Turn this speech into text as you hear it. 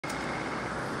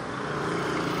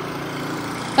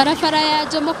Barabara ya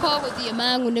Jomoko guthie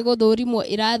Mang'u ni guthurimwo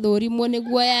irathurimwo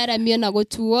niguo yaramio na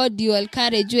gutuo dual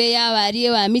carriageway ya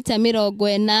warie wa mita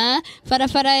 40.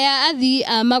 Barabara ya athii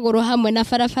a maguru hamwe na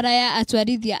barabara ya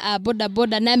atwarithia a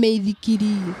bodaboda na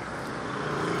meithikiri.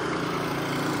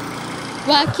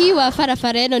 Waki wa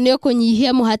barabara ĩno nĩ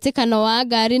ũkũnyihia mũhatĩkano wa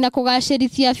ngari na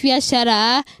kũgacĩrithia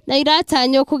biacara na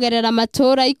iratanywo kũgerera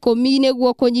matũra 10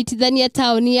 nĩguo kũnyitithania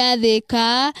taũni ya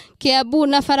Thika, Kiambu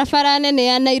na barabara nene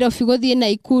ya Nairobi gũthiĩ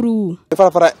Naikuru.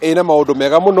 Barabara ĩna maũndũ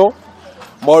mega mũno,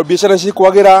 biacara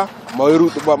cikwagĩra,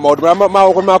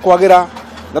 maũndũ ma kwagĩra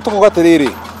na tũkuga atĩrĩrĩ,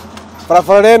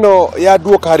 barabara ĩno ya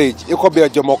dual carriage ĩkwambia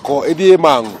Jomoko ĩthiĩ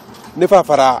Mang'u nĩ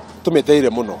barabara tumeteire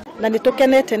muno na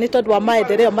nitukenete ni tondu wa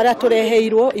maendeleo maria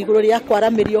tureheirwo iguru ria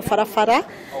KWARAMIO barabara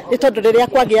ni tondu riria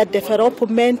kwagia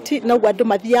development na ugu andu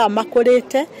mathia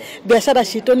makurite biacara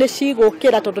citu ni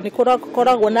cigukira tondu ni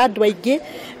koragwo na andu aingi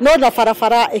no na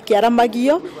barabara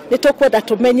ikiaramagio ni tukwenda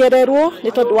tumenyererwo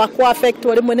ni tondu wa ku affect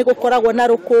rimwe ni gukoragwo na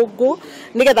rukungu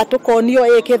nigetha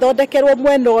tukonio ikithondekerwo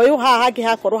mwena uyu haha hangi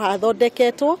hakorwo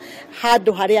hathondeketwo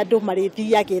handu hari andu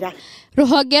marithiagira.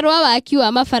 Ruhonge rwa waki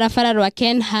wa mabarabara rwa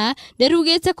Kenha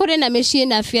nirugite kuri na mĩciĩ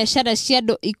na biacara cia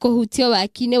andũ ikuhutio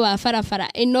waki-inĩ wa barabara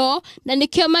ĩno na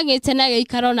nikio magĩte na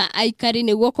gĩikaro na Aikari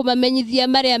nĩguo kũmamenyithia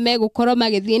marĩa megũkorwo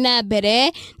magĩthiĩ na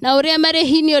mbere na ũrĩa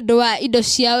marĩhi nĩ ũndũ wa indo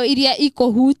ciao iria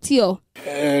ikuhutio.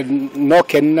 No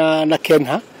Kenha na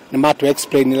Kenha nĩ matu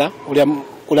explainira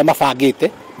ũrĩa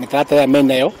mabangĩte mĩtaratara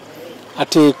menayo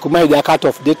ati kuma ya cut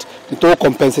off date ni to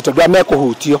compensate ũrĩa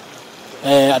mekuhutio.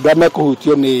 Andũ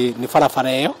mekuhutio ni barabara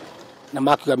ĩyo na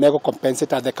makiuga mego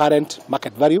compensate at the current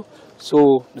market value,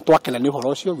 so nitwakena ni uhoro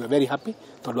ucio, we are very happy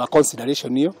tondu wa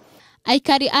consideration hiyo.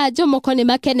 Aikari a Jomoko ni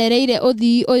makenereire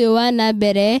uthii uyu wa na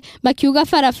mbere makiuga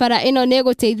barabara ĩno nĩ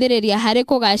gũteithĩrĩria harĩ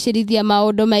kũgacĩrithia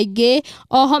maũndũ maingĩ,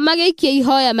 oho magĩikia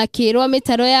ihoya makĩrwo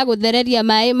mĩtaro ya gũthereria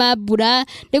maĩ ma mbura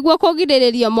nĩguo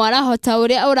kũgirĩrĩria mwaraho ta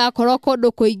ũrĩa ũrakorwo kũndũ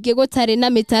kũingĩ gũtarĩ na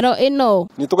mĩtaro ĩno.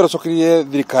 Nĩ tũgũcokerie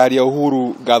thirikari ya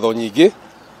Uhuru ngatho nyingĩ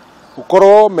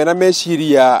gukorwo mena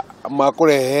meciria ma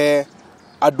kũrehe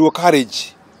dual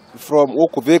carriage from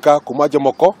gũkũ Thika kuma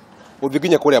Jomoko gũthiĩ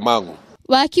nginya kũrĩa Mang'u.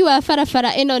 Waki wa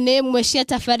barabara ĩno nĩ ĩmwe cia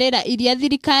tabarĩra iria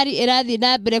thirikari ĩrathiĩ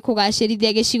na mbere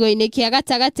kũgacĩrithia gĩcigo-inĩ kĩa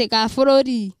gatagatĩ ka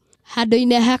bũrũri.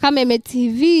 Handũ-inĩ ha Kameme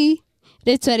TV,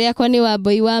 rĩtwa rĩakwa nĩ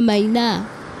Wambui wa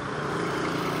Maina.